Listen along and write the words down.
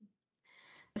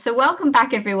So welcome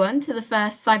back everyone to the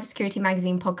first Cybersecurity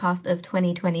Magazine podcast of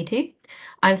 2022.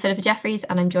 I'm Philippa Jeffries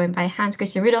and I'm joined by Hans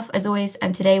Christian Rudolph as always,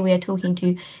 and today we are talking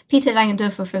to Peter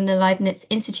Langendorfer from the Leibniz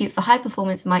Institute for High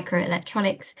Performance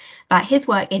Microelectronics about his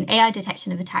work in AI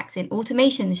detection of attacks in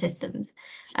automation systems.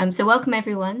 So welcome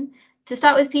everyone. To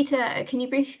start with, Peter, can you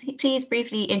please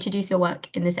briefly introduce your work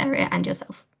in this area and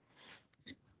yourself?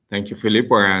 Thank you,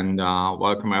 Philippa, and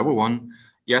welcome everyone.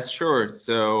 Yes, sure.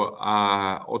 So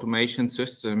automation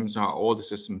systems are all the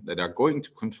systems that are going to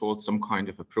control some kind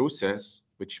of a process,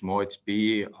 which might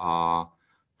be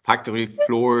factory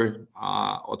floor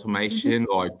automation,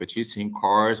 like producing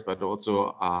cars, but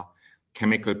also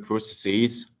chemical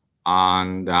processes.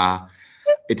 And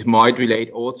it might relate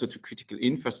also to critical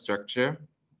infrastructure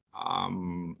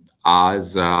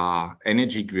as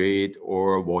energy grid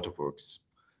or waterworks.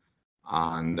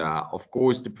 And of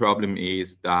course, the problem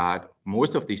is that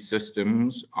most of these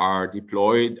systems are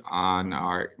deployed and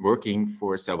are working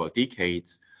for several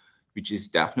decades, which is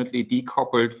definitely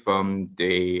decoupled from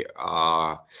the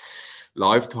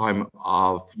lifetime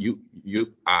of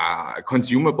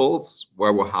consumables,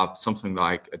 where we have something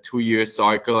like a 2-year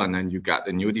cycle, and then you get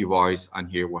a new device, and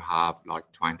here we have like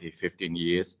 20, 15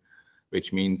 years,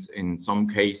 which means in some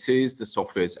cases the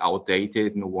software is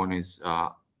outdated, no one is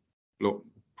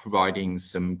providing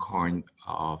some kind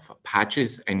of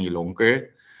patches any longer,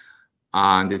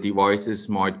 and the devices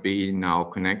might be now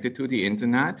connected to the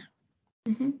internet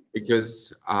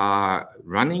because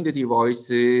running the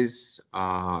devices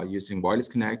using wireless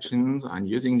connections and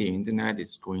using the internet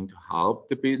is going to help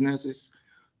the businesses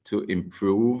to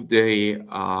improve the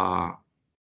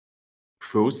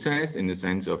process in the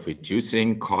sense of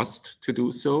reducing cost to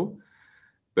do so.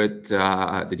 But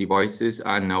the devices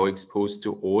are now exposed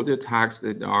to all the attacks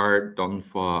that are done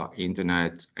for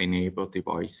internet-enabled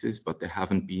devices, but they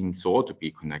haven't been thought to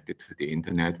be connected to the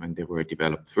internet when they were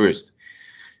developed first.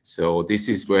 So this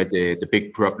is where the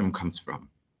big problem comes from.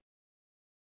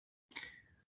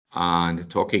 And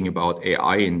talking about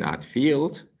AI in that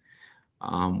field,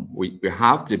 we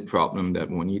have the problem that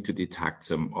we need to detect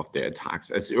some of the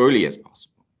attacks as early as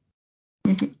possible.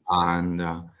 And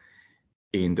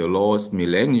in the last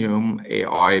millennium,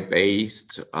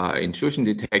 AI-based intrusion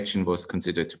detection was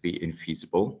considered to be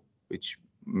infeasible, which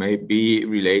may be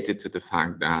related to the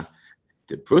fact that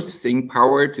the processing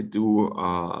power to do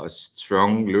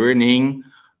strong learning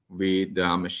with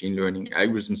machine learning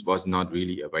algorithms was not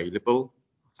really available.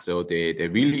 So they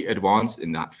really advanced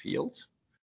in that field.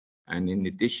 And in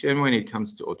addition, when it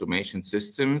comes to automation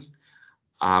systems,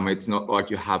 it's not like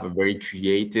you have a very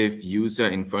creative user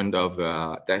in front of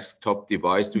a desktop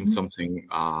device doing something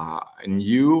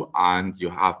new, and you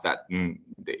have that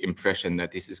the impression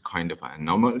that this is kind of an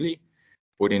anomaly.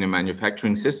 But in a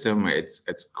manufacturing system, it's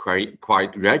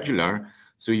quite regular,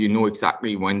 so you know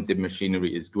exactly when the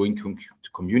machinery is going to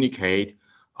communicate,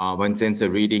 when sensor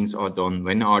readings are done,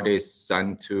 when are they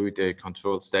sent to the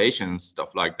control station,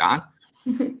 stuff like that.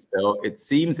 So it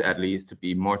seems at least to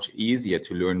be much easier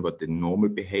to learn what the normal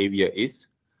behavior is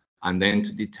and then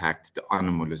to detect the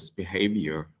anomalous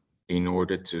behavior in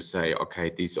order to say, okay,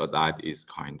 this or that is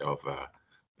kind of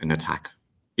an attack.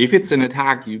 If it's an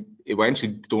attack, you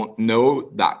eventually don't know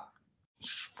that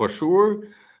for sure,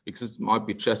 because it might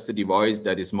be just a device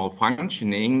that is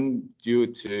malfunctioning due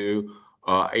to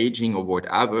aging or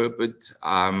whatever. But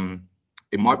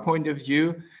in my point of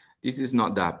view, this is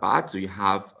not that bad. So you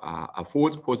have a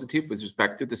false positive with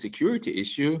respect to the security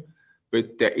issue,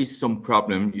 but there is some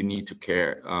problem you need to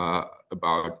care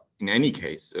about in any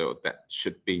case. So that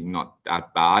should be not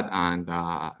that bad and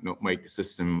not make the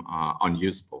system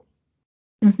unusable.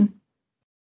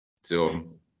 So.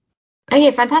 Okay,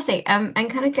 fantastic. And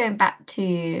kind of going back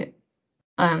to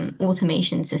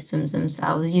automation systems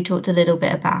themselves, you talked a little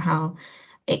bit about how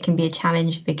it can be a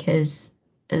challenge because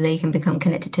they can become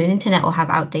connected to an internet or have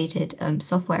outdated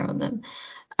software on them.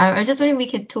 I was just wondering if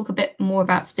we could talk a bit more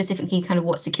about specifically kind of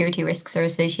what security risks are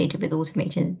associated with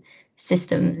automation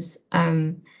systems.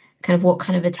 Kind of what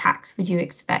kind of attacks would you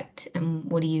expect, and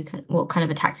what kind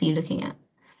of attacks are you looking at?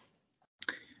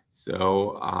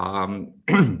 So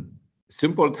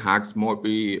simple attacks might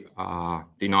be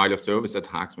denial of service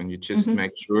attacks, when you just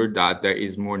make sure that there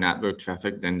is more network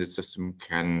traffic than the system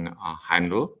can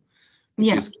handle.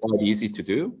 Which is quite easy to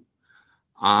do.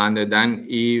 And then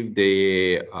if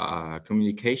the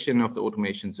communication of the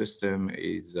automation system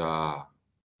is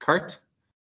cut,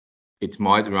 it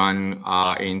might run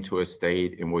into a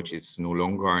state in which it's no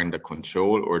longer under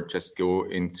control or just go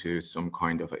into some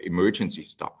kind of emergency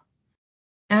stop.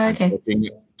 Okay.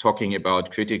 Talking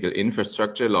about critical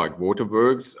infrastructure like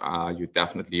waterworks, you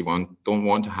definitely don't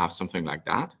want to have something like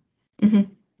that.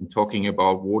 I'm talking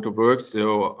about waterworks.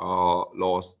 So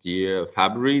last year,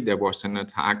 February, there was an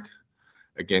attack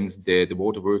against the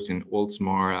waterworks in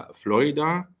Oldsmar,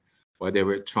 Florida, where they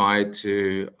were trying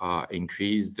to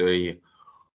increase the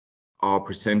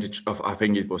percentage of, I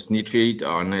think it was nitrate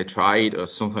or nitrite or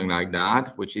something like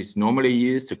that, which is normally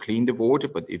used to clean the water.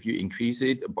 But if you increase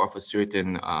it above a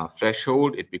certain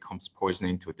threshold, it becomes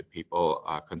poisoning to the people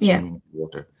consuming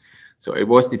water. So it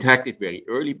was detected very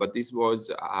early, but this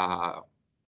was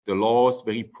the last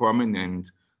very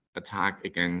prominent attack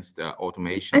against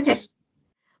automation systems.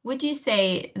 Would you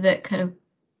say that kind of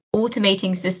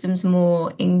automating systems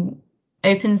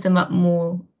opens them up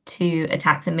more to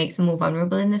attacks and makes them more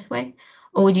vulnerable in this way?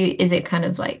 Or is it kind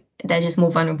of like they're just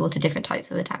more vulnerable to different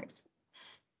types of attacks?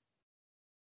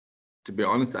 To be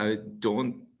honest, I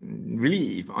don't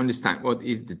really understand what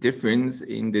is the difference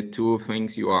in the two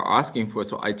things you are asking for.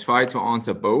 So I try to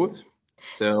answer both.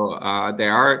 So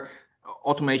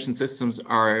automation systems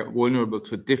are vulnerable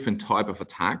to different type of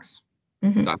attacks,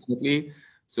 definitely.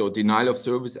 So denial of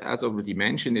service, as already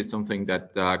mentioned, is something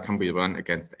that can be run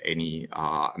against any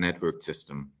network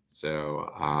system.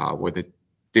 So with a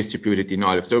distributed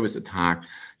denial of service attack,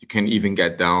 you can even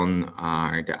get down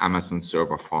the Amazon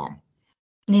server farm.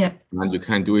 Yeah. And you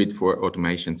can do it for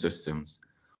automation systems.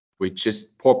 We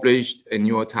just published a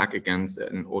new attack against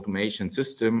an automation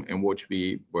system in which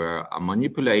we were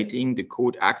manipulating the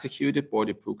code executed by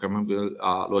the programmable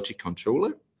logic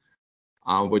controller,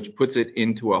 which puts it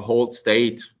into a hold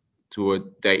state to a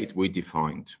date we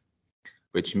defined,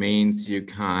 which means you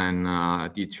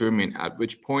can determine at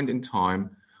which point in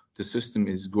time the system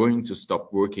is going to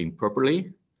stop working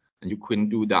properly. And you can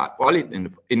do that well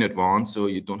in advance, so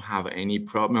you don't have any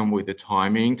problem with the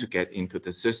timing to get into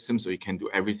the system. So you can do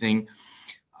everything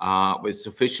with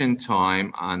sufficient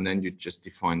time, and then you just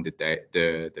define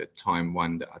the time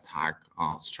when the attack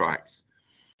strikes.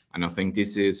 And I think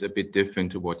this is a bit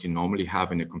different to what you normally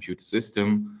have in a computer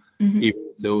system,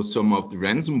 even though some of the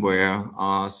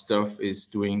ransomware stuff is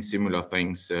doing similar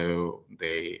things. So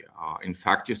they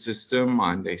infect your system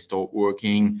and they start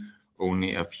working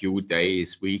only a few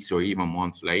days, weeks, or even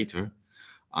months later.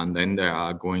 And then they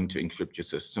are going to encrypt your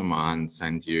system and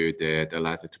send you the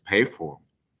letter to pay for.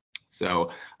 So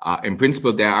in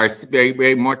principle, there are very,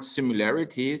 very much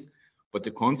similarities, but the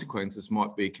consequences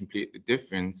might be completely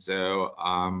different. So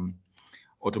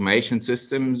automation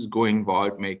systems going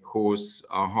wild may cause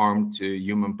harm to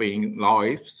human being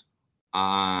lives.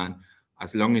 And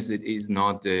as long as it is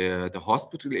not the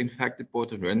hospital infected by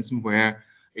the ransomware,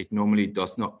 it normally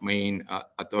does not mean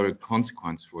a direct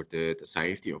consequence for the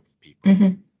safety of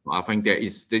people. I think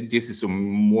this is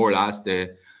more or less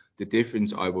the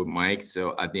difference I would make.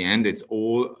 So at the end, it's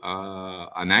all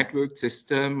a network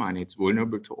system and it's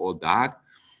vulnerable to all that.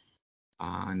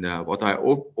 And what I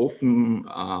often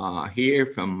hear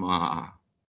from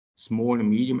small and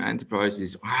medium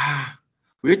enterprises,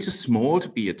 we're too small to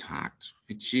be attacked,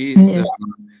 which is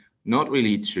not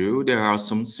really true. There are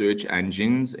some search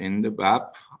engines in the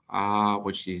web,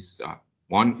 which is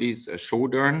one is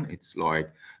Shodan. It's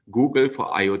like Google for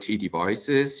IoT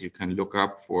devices. You can look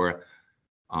up for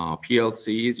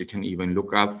PLCs. You can even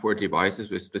look up for devices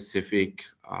with specific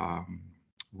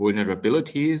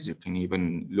vulnerabilities. You can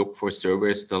even look for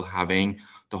servers still having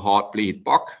the Heartbleed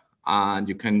bug, and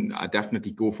you can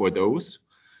definitely go for those.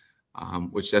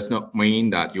 Which does not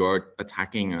mean that you're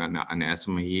attacking an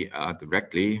SME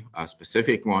directly, a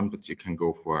specific one, but you can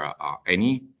go for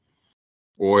any.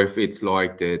 Or if it's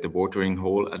like the watering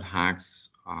hole attacks,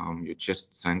 you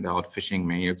just send out phishing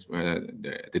mails where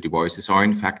the devices are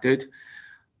infected.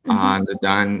 And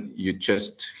then you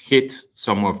just hit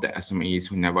some of the SMEs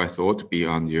who never thought to be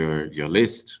on your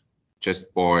list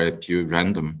just by pure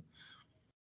random.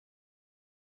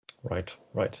 Right.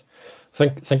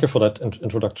 Thank you for that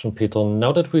introduction, Peter.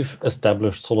 Now that we've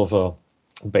established sort of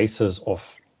a basis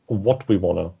of what we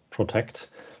want to protect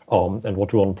and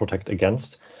what we want to protect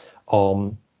against,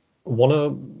 want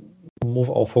to move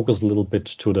our focus a little bit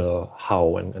to the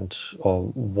how and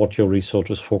what your research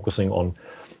is focusing on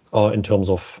in terms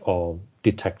of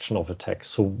detection of attacks.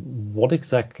 So what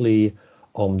exactly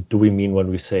do we mean when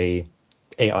we say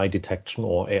AI detection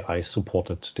or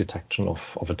AI-supported detection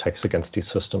of attacks against these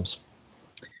systems?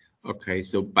 Okay,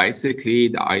 so basically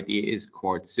the idea is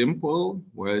quite simple,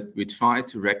 where we try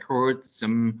to record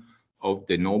some of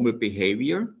the normal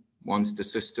behavior once the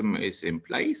system is in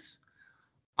place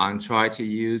and try to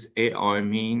use AI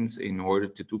means in order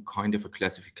to do kind of a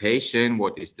classification,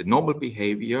 what is the normal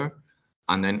behavior,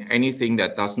 and then anything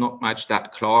that does not match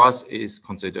that class is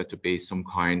considered to be some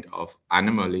kind of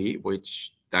anomaly,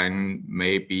 which then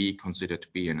may be considered to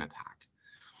be an attack.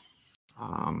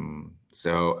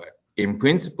 So in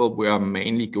principle, we are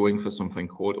mainly going for something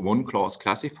called a one-class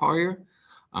classifier.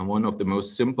 And one of the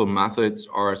most simple methods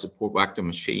are support vector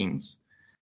machines,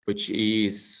 which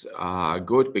is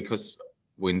good because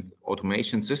with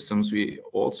automation systems, we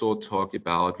also talk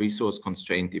about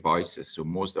resource-constrained devices. So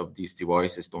most of these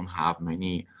devices don't have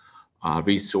many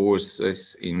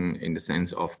resources in the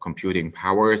sense of computing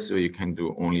power, so you can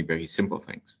do only very simple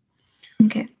things.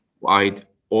 Okay. Right.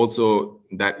 Also,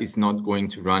 that is not going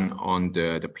to run on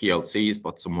the PLCs,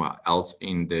 but somewhere else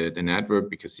in the network,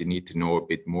 because you need to know a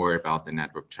bit more about the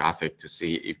network traffic to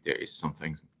see if there is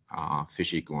something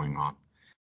fishy going on.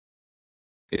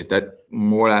 Is that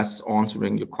more or less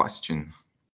answering your question?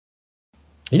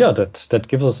 Yeah, that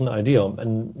gives us an idea,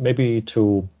 and maybe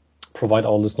to provide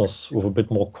our listeners with a bit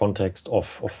more context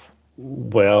of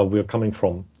where we're coming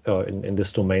from in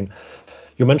this domain.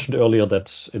 You mentioned earlier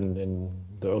that in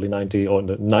the early 90s or in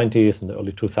the 90s and the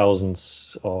early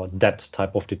 2000s, that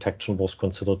type of detection was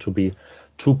considered to be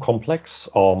too complex.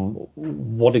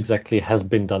 What exactly has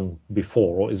been done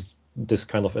before, or is this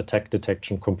kind of attack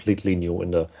detection completely new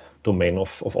in the domain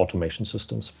of automation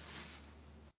systems?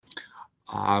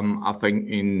 I think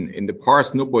in the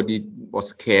past, nobody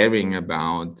was caring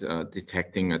about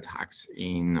detecting attacks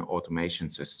in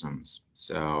automation systems.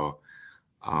 So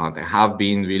they have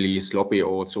been really sloppy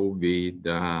also with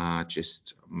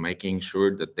just making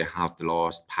sure that they have the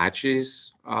last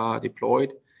patches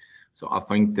deployed. So I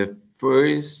think the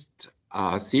first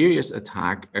serious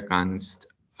attack against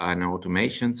an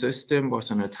automation system was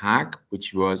an attack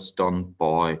which was done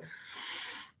by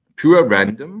pure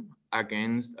random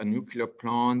against a nuclear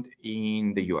plant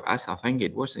in the US. I think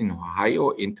it was in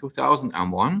Ohio in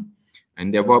 2001.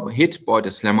 And they were hit by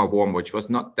the Slammer worm, which was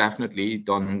not definitely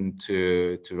done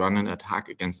to run an attack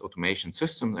against automation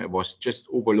systems. It was just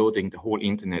overloading the whole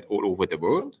internet all over the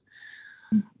world.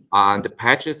 And the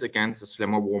patches against the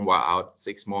Slammer worm were out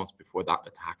 6 months before that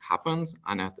attack happened.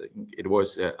 And I think it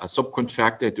was a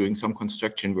subcontractor doing some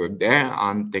construction work there,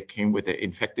 and they came with an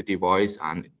infected device,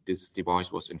 and this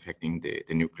device was infecting the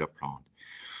nuclear plant.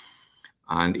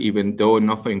 And even though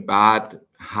nothing bad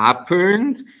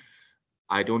happened,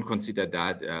 I don't consider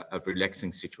that a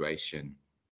relaxing situation.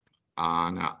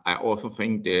 And I also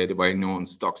think the well-known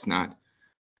Stuxnet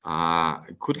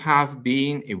could have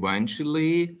been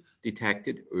eventually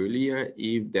detected earlier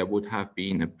if there would have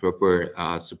been a proper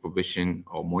supervision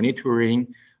or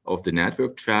monitoring of the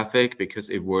network traffic, because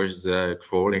it was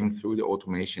crawling through the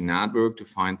automation network to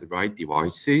find the right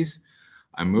devices.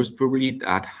 And most probably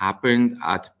that happened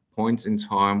at points in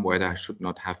time where there should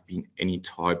not have been any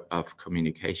type of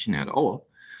communication at all.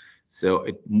 So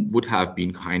it would have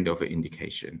been kind of an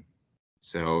indication.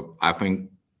 So I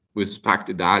think with respect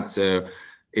to that, so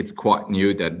it's quite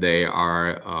new that they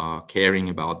are caring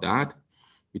about that,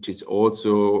 which is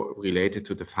also related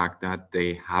to the fact that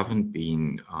they haven't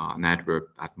been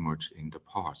networked that much in the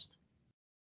past.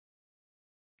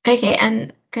 Okay,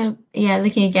 and kind of,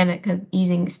 looking again at kind of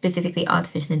using specifically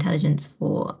artificial intelligence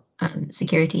for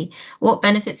security, what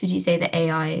benefits would you say that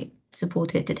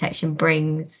AI-supported detection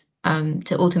brings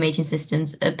to automation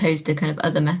systems opposed to kind of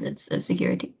other methods of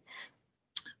security?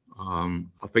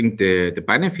 I think the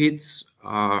benefits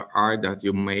are that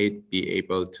you may be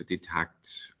able to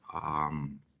detect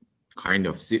kind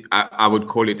of, I would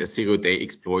call it a zero-day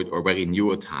exploit or very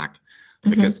new attack,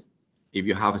 because if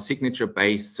you have a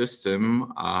signature-based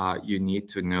system, you need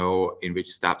to know in which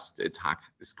steps the attack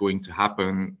is going to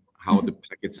happen, how the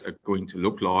packets are going to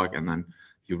look like, and then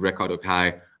you record,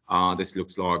 okay, this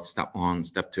looks like step 1,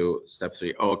 step 2, step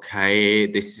 3. Okay,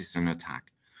 this is an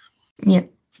attack. Yeah.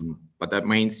 But that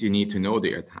means you need to know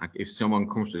the attack. If someone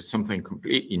comes with something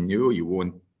completely new, you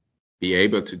won't be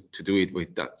able to do it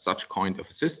with such kind of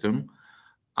a system.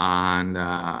 And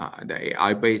the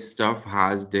AI-based stuff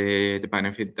has the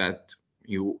benefit that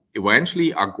you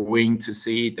eventually are going to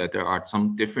see that there are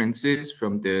some differences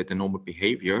from the normal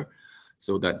behavior,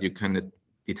 so that you can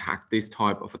detect this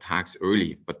type of attacks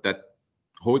early. But that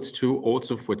holds true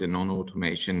also for the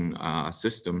non-automation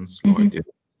systems like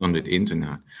on the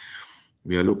internet.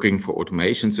 We are looking for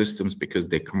automation systems because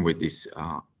they come with this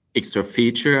extra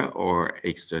feature or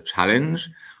extra challenge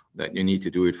that you need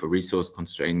to do it for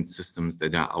resource-constrained systems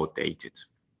that are outdated.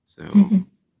 So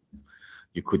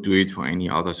you could do it for any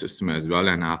other system as well.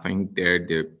 And I think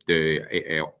the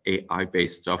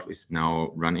AI-based stuff is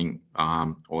now running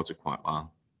also quite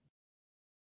well.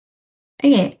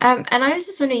 Okay, and I was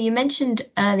just wondering, you mentioned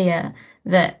earlier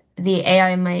that the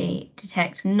AI may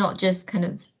detect not just kind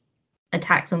of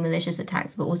attacks or malicious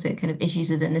attacks, but also kind of issues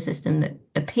within the system that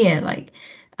appear like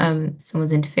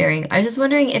someone's interfering. I was just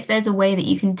wondering if there's a way that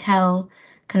you can tell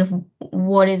kind of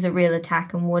what is a real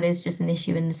attack and what is just an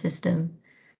issue in the system,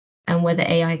 and whether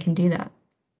AI can do that?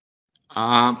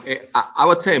 I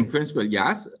would say in principle,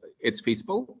 yes, it's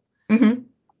feasible.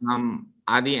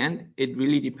 At the end, it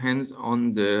really depends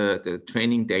on the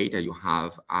training data you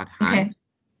have at hand. Okay.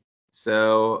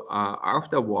 So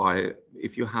after a while,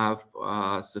 if you have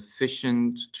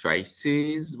sufficient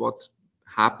traces, what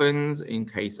happens in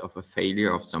case of a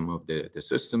failure of some of the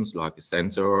systems, like a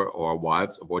sensor or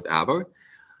valves or whatever,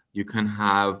 you can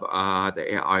have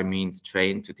the AI means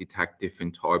trained to detect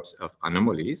different types of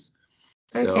anomalies.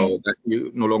 So that you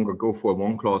no longer go for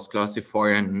one class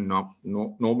classifier and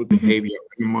normal behavior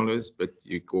anomalies, but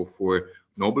you go for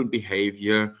normal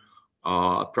behavior,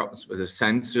 problems with the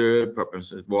sensor,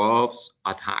 problems with valves,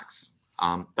 attacks.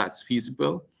 That's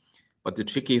feasible. But the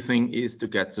tricky thing is to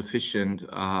get sufficient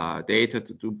data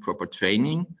to do proper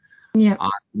training.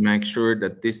 Make sure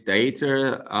that this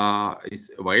data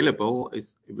is available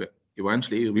is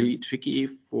eventually really tricky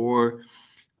for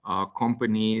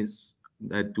companies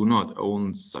that do not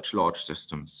own such large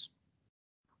systems.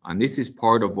 And this is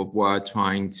part of what we're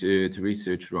trying to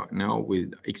research right now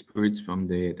with experts from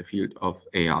the field of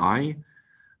AI,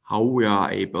 how we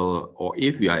are able, or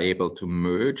if we are able to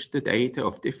merge the data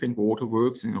of different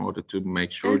waterworks in order to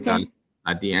make sure that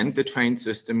at the end the trained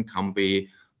system can be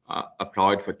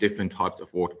applied for different types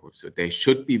of waterworks. So they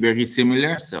should be very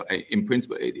similar. So in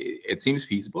principle, it seems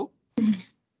feasible.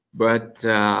 But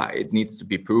it needs to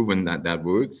be proven that that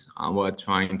works. And we're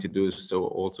trying to do so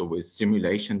also with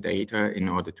simulation data in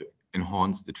order to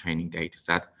enhance the training data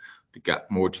set to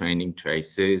get more training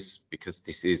traces, because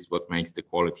this is what makes the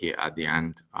quality at the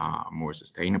end more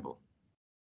sustainable.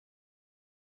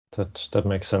 That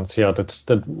makes sense. Yeah,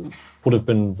 that would have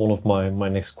been one of my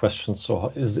next questions.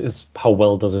 So is how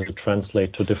well does it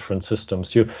translate to different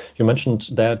systems? You mentioned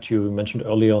that. You mentioned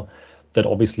earlier that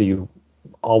obviously you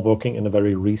are working in a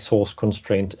very resource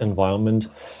constrained environment.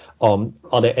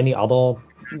 Are there any other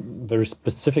very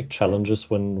specific challenges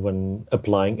when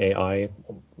applying AI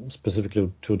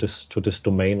specifically to this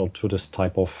domain or to this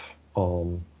type of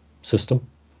system?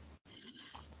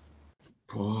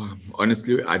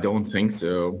 Honestly, I don't think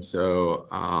so. So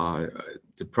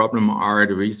the problem are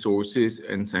the resources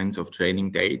in sense of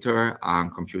training data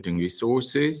and computing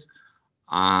resources.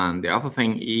 And the other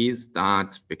thing is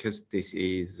that because this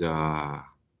is a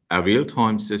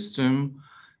real-time system,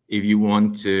 if you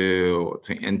want to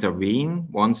intervene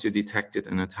once you detected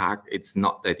an attack, it's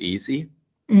not that easy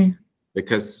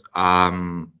because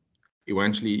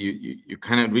eventually you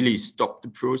cannot really stop the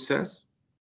process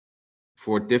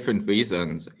for different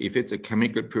reasons. If it's a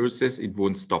chemical process, it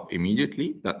won't stop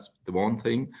immediately. That's the one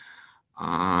thing.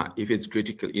 If it's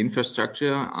critical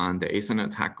infrastructure and there is an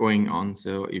attack going on,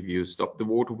 so if you stop the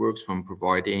waterworks from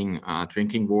providing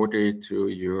drinking water to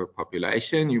your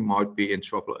population, you might be in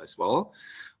trouble as well.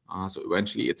 So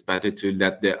eventually it's better to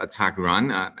let the attack run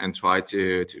and try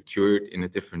to cure it in a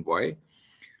different way.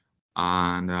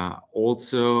 And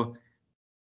also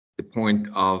the point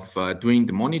of doing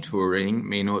the monitoring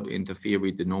may not interfere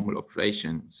with the normal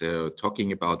operation. So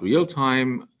talking about real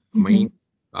time means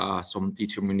some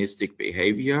deterministic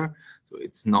behavior. So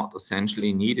it's not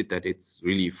essentially needed that it's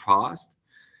really fast.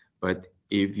 But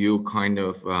if you kind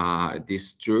of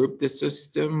disturb the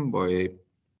system by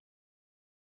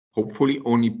hopefully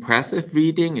only passive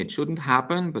reading, it shouldn't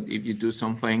happen. But if you do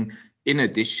something in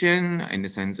addition, in the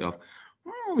sense of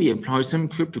we apply some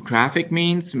cryptographic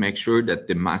means to make sure that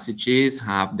the messages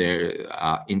have their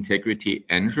integrity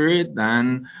entered,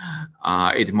 then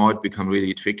it might become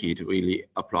really tricky to really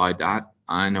apply that.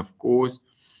 And of course,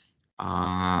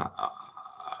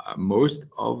 most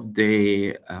of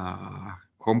the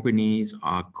companies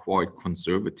are quite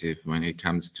conservative when it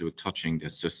comes to touching the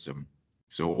system.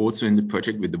 So also in the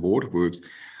project with the waterworks,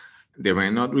 they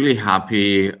were not really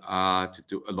happy to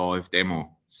do a live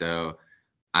demo. So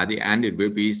at the end, it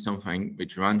will be something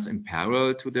which runs in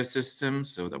parallel to the system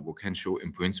so that we can show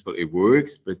in principle it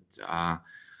works, but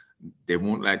they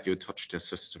won't let you touch the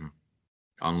system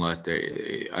unless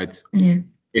it's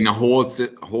in a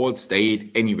hold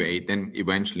state anyway. Then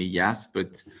eventually, yes,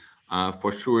 but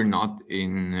for sure not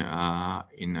in a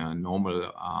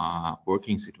normal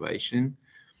working situation.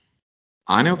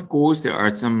 And of course, there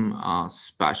are some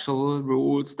special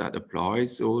rules that apply.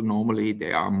 So normally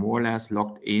they are more or less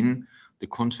locked in the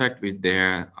contract with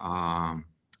their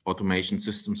automation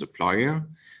system supplier.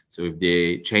 So if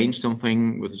they change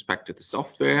something with respect to the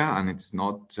software and it's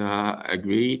not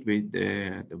agreed with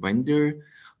the vendor,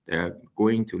 they're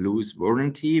going to lose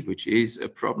warranty, which is a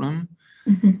problem.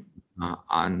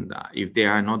 And if they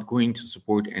are not going to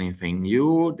support anything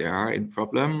new, they are in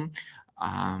problem.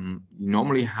 You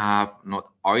normally have not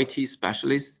IT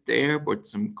specialists there, but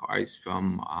some guys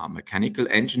from mechanical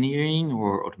engineering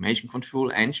or automation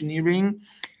control engineering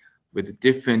with a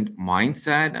different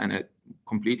mindset and a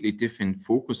completely different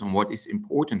focus on what is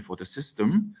important for the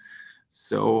system.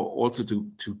 So also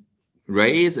to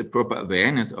raise a proper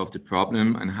awareness of the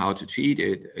problem and how to treat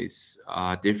it is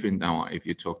different now if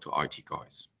you talk to IT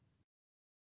guys.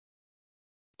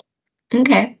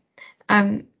 Okay.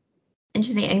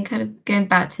 Interesting. And kind of going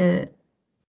back to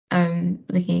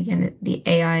looking again at the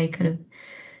AI, kind of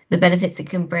the benefits it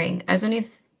can bring. I was wondering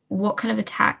what kind of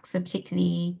attacks are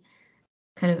particularly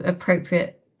kind of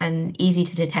appropriate and easy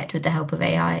to detect with the help of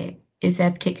AI. Is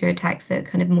there particular attacks that are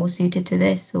kind of more suited to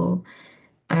this, or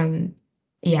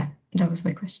yeah, that was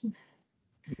my question.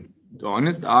 The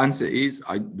honest answer is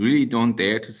I really don't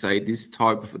dare to say this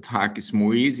type of attack is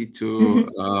more easy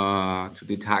to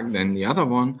detect than the other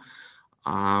one.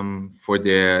 For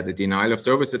the denial of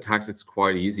service attacks, it's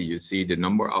quite easy. You see the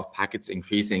number of packets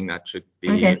increasing. That should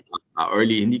be an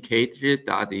early indicator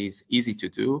that is easy to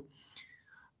do.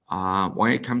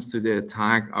 When it comes to the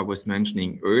attack I was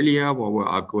mentioning earlier, where we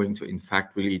are going to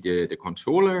infect really the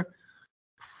controller,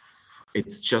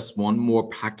 it's just one more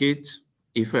packet,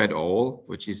 if at all,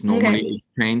 which is normally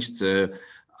exchanged. There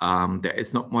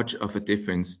is not much of a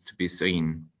difference to be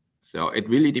seen. So it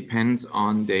really depends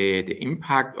on the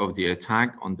impact of the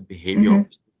attack on the behavior of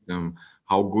the system,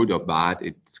 how good or bad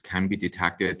it can be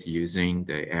detected using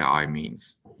the AI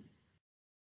means.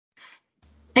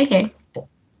 Okay.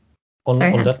 On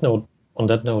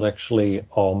that note, actually,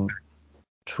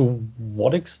 to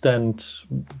what extent,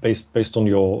 based on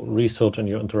your research and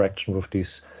your interaction with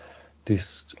these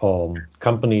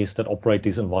companies that operate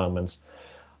these environments,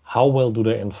 how well do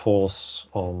they enforce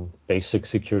basic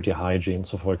security hygiene?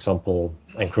 So, for example,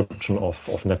 encryption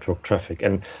of network traffic,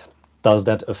 and does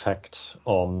that affect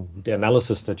the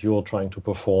analysis that you're trying to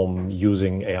perform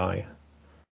using AI?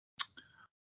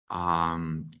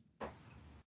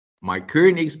 My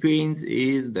current experience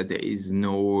is that there is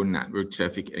no network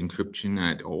traffic encryption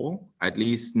at all, at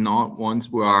least not once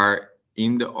we are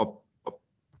in the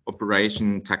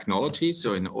operation technology,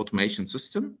 so in the automation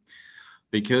system,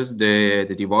 because the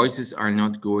devices are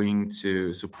not going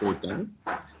to support that.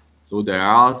 So there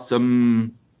are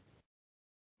some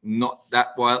not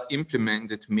that well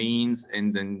implemented means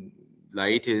in the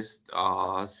latest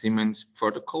Siemens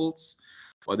protocols,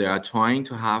 where they are trying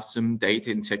to have some data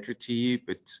integrity,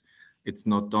 but it's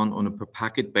not done on a per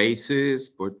packet basis,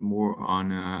 but more on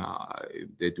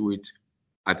they do it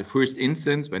at the first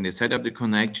instance when they set up the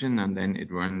connection, and then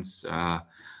it runs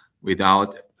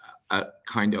without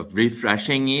kind of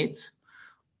refreshing it,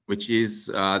 which is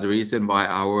the reason why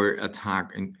our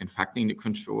attack infecting the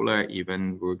controller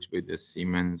even works with the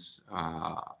Siemens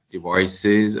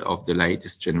devices of the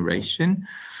latest generation.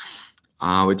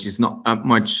 Which is not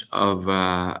much of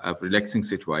a relaxing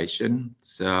situation.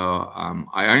 So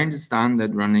I understand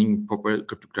that running proper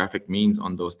cryptographic means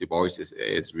on those devices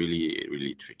is really,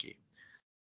 really tricky.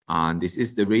 And this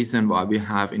is the reason why we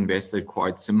have invested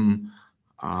quite some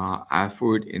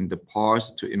effort in the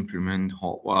past to implement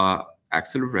hardware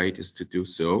accelerators to do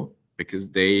so, because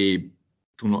they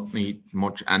do not need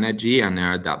much energy and they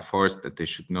are that fast that they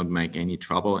should not make any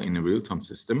trouble in a real-time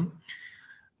system.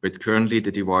 But currently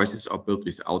the devices are built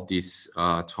without this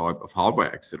type of hardware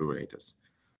accelerators,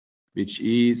 which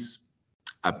is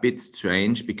a bit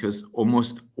strange because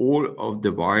almost all of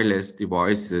the wireless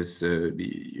devices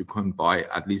you can buy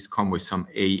at least come with some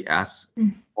AES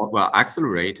hardware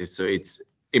accelerators. So it's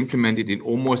implemented in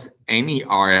almost any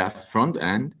RF front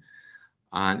end.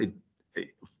 And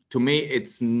to me,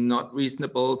 it's not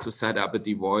reasonable to set up a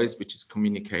device which is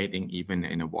communicating even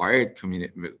in a wired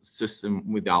system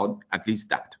without at least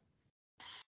that.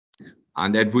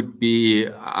 And that would be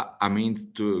a means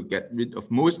to get rid of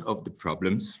most of the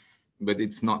problems, but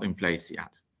it's not in place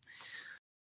yet.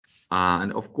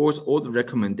 And of course, all the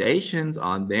recommendations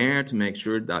are there to make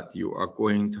sure that you are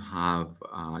going to have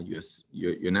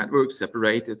your network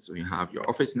separated. So you have your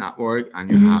office network and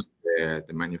you have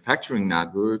the manufacturing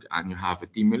network, and you have a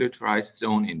demilitarized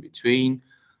zone in between.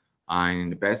 And in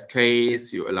the best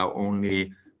case, you allow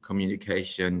only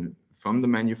communication from the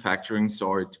manufacturing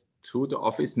side to the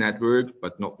office network,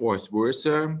 but not vice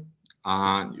versa.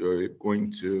 And you're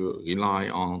going to rely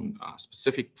on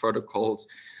specific protocols.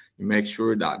 You make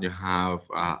sure that you have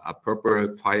a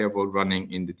proper firewall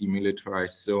running in the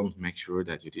demilitarized zone. Make sure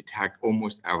that you detect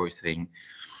almost everything.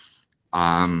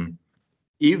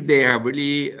 If they are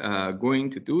really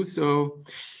going to do so,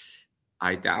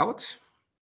 I doubt.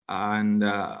 And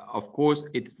of course,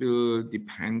 it will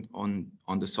depend on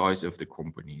the size of the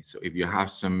company. So if you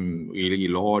have some really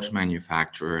large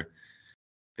manufacturer,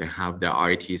 they have their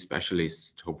IT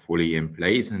specialists hopefully in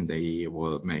place, and they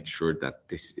will make sure that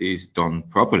this is done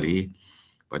properly.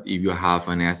 But if you have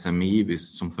an SME with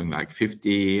something like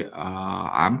 50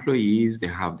 employees, they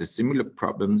have the similar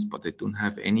problems, but they don't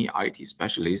have any IT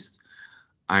specialists,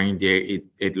 and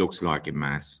it looks like a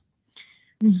mess.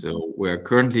 So we're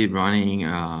currently running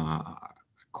a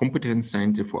competence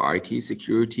center for IT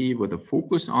security with a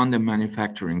focus on the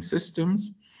manufacturing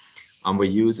systems. And we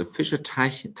use a Fischer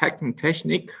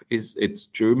Technik. It's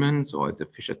German, so it's a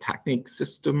Fischer Technik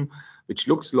system, which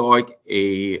looks like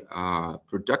a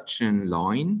production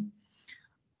line.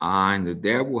 And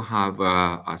there we'll have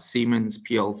a Siemens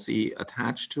PLC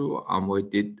attached to. And we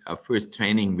did a first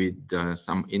training with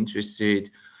some interested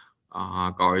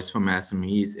guys from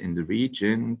SMEs in the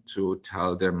region to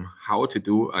tell them how to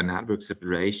do a network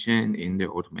separation in the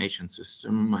automation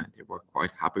system. And they were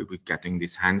quite happy with getting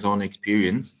this hands-on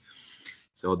experience.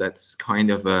 So that's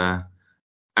kind of a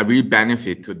real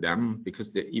benefit to them,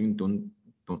 because they even don't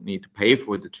need to pay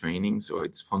for the training. So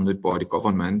it's funded by the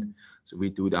government. So we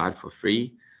do that for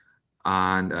free.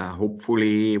 And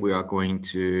hopefully we are going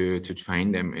to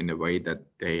train them in a way that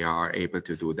they are able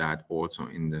to do that also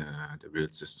in the real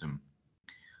system.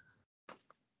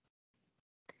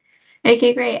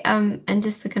 Okay, great. And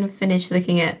just to kind of finish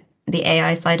looking at the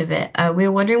AI side of it, we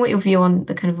were wondering what your view on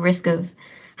the kind of risk of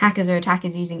hackers or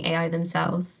attackers using AI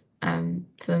themselves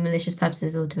for malicious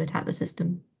purposes or to attack the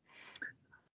system.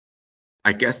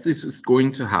 I guess this is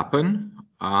going to happen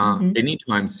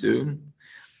anytime soon.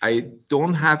 I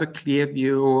don't have a clear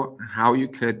view how you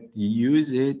could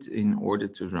use it in order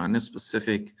to run a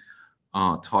specific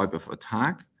type of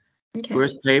attack. Okay.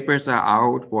 First papers are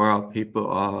out where people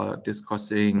are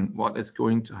discussing what is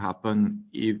going to happen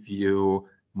if you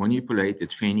manipulate the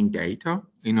training data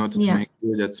in order to make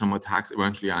sure that some attacks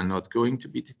eventually are not going to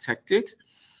be detected.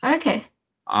 Okay.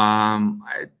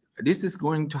 This is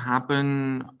going to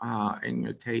happen in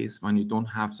your case when you don't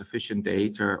have sufficient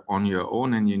data on your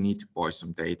own and you need to buy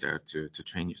some data to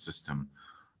train your system.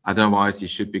 Otherwise, you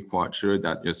should be quite sure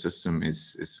that your system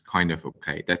is kind of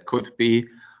okay. That could be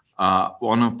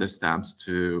one of the steps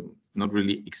to not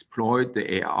really exploit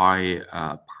the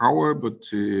AI power, but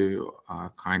to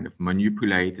kind of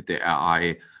manipulate the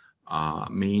AI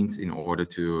means in order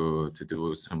to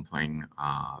do something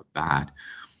bad.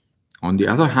 On the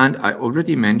other hand, I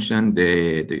already mentioned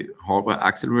the hardware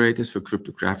accelerators for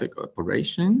cryptographic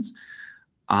operations.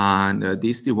 And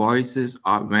these devices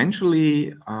are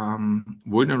eventually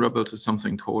vulnerable to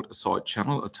something called a side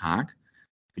channel attack,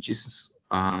 which is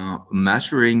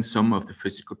measuring some of the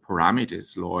physical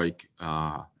parameters like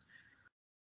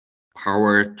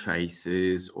power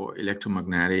traces or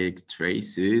electromagnetic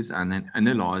traces, and then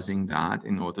analyzing that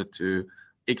in order to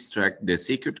extract the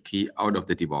secret key out of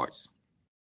the device.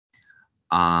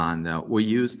 And we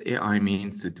used AI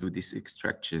means to do this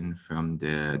extraction from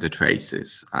the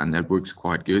traces, and that works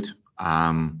quite good.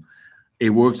 It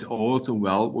works also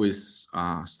well with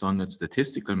standard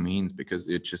statistical means, because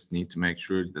you just need to make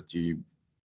sure that you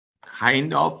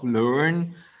kind of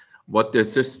learn what the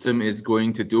system is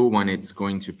going to do when it's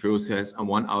going to process a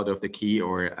 1 out of the key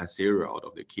or a 0 out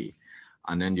of the key.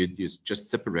 And then you just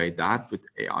separate that, but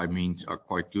AI means are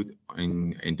quite good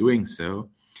in doing so.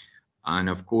 And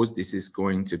of course, this is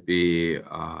going to be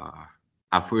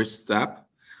a first step,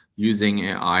 using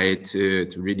AI to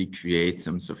really create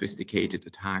some sophisticated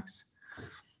attacks.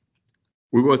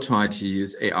 We will try to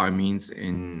use AI means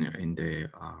in the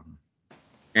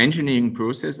engineering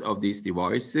process of these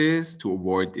devices to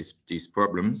avoid these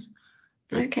problems.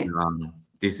 But, okay.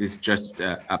 This is just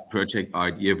a project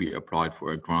idea. We applied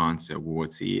for a grant, so we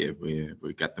will see if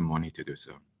we get the money to do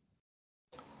so.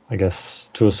 I guess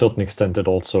to a certain extent, it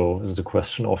also is the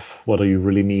question of whether you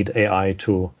really need AI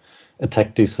to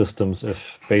attack these systems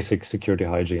if basic security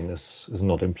hygiene is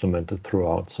not implemented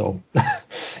throughout. So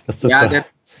that's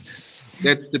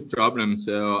the problem.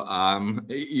 So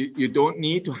you don't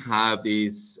need to have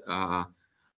these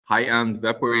high-end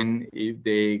weapons if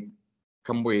they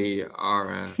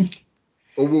are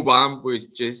overwhelmed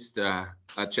with just a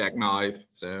jackknife.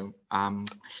 So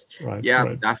right.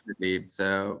 Definitely.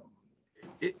 So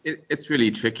it's really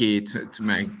tricky to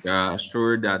make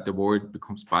sure that the world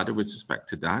becomes better with respect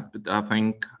to that. But I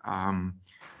think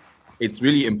it's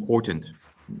really important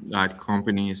that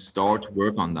companies start to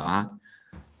work on that.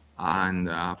 And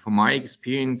from my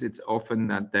experience, it's often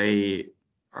that they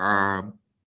are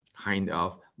kind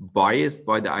of biased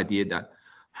by the idea that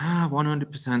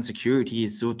 100% security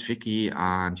is so tricky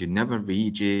and you never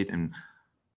reach it. And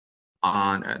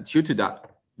And due to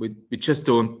that, we just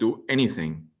don't do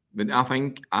anything. But I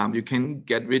think you can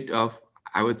get rid of,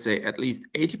 I would say, at least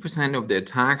 80% of the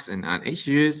attacks and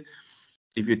issues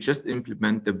if you just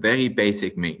implement the very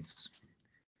basic means.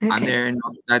 Okay. And they're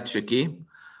not that tricky.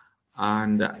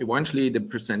 And eventually the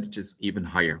percentage is even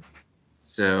higher.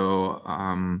 So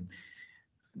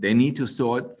they need to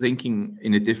start thinking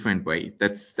in a different way.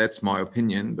 That's my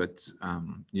opinion, but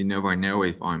you never know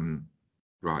if I'm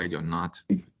right or not.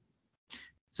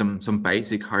 Some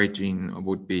basic hygiene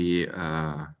would be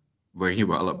very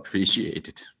well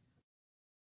appreciated.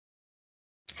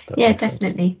 Yeah,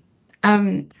 definitely.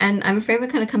 And I'm afraid we're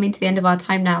kind of coming to the end of our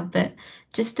time now, but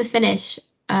just to finish,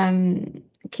 can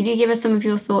you give us some of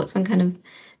your thoughts on kind of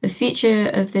the future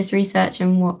of this research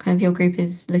and what kind of your group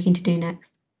is looking to do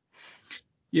next?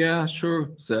 Yeah,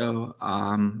 sure. So,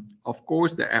 of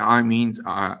course, the AI means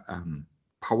are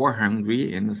power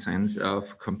hungry in the sense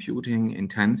of computing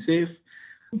intensive.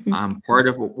 Part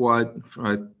of what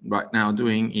we're right now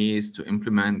doing is to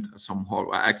implement some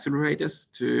hardware accelerators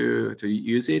to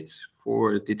use it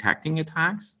for detecting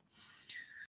attacks.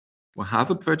 We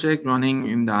have a project running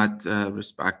in that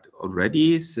respect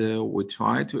already. So we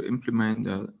try to implement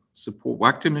a support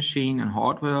vector machine and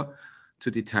hardware to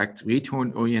detect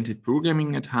return-oriented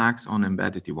programming attacks on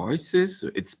embedded devices. So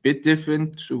it's a bit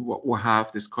different to what we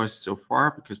have discussed so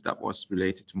far, because that was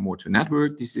related more to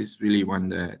network. This is really when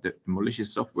the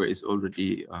malicious software is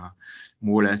already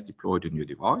more or less deployed on your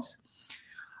device.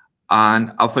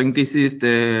 And I think this is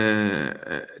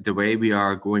the way we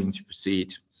are going to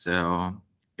proceed. So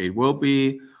it will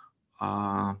be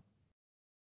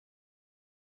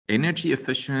energy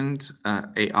efficient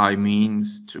AI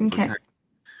means to protect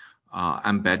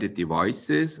embedded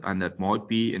devices, and that might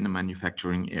be in the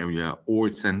manufacturing area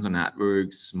or sensor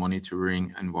networks,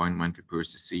 monitoring environmental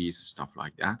processes, stuff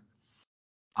like that.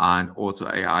 And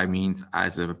also AI means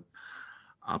as a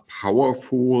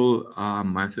powerful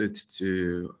method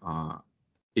to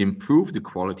improve the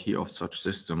quality of such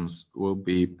systems will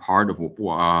be part of what we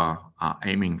are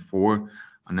aiming for.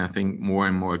 And I think more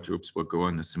and more groups will go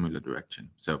in a similar direction.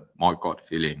 So my gut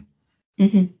feeling.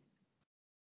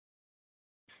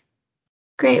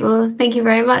 Great. Well, thank you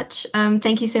very much.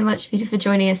 Thank you so much, Peter, for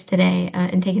joining us today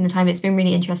and taking the time. It's been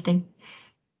really interesting.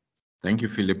 Thank you,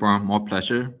 Philippa. My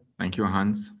pleasure. Thank you,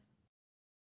 Hans.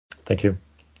 Thank you.